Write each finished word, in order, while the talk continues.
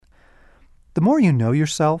The more you know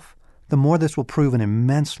yourself, the more this will prove an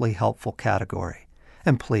immensely helpful category.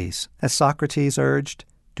 And please, as Socrates urged,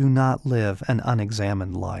 do not live an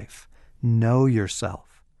unexamined life. Know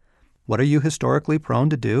yourself. What are you historically prone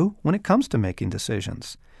to do when it comes to making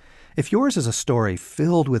decisions? If yours is a story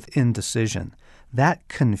filled with indecision, that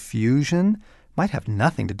confusion might have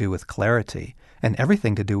nothing to do with clarity and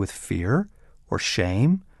everything to do with fear or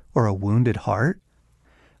shame or a wounded heart.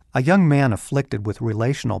 A young man afflicted with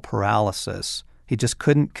relational paralysis, he just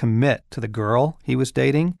couldn't commit to the girl he was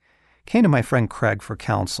dating, came to my friend Craig for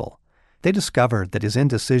counsel. They discovered that his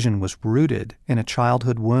indecision was rooted in a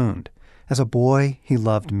childhood wound. As a boy, he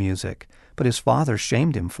loved music, but his father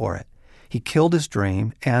shamed him for it. He killed his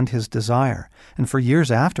dream and his desire, and for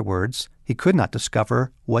years afterwards, he could not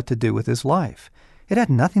discover what to do with his life. It had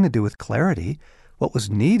nothing to do with clarity. What was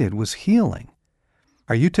needed was healing.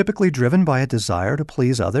 Are you typically driven by a desire to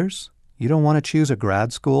please others? You don't want to choose a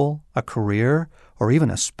grad school, a career, or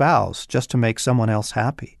even a spouse just to make someone else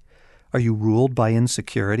happy. Are you ruled by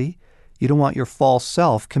insecurity? You don't want your false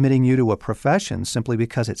self committing you to a profession simply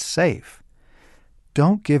because it's safe.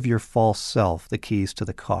 Don't give your false self the keys to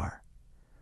the car.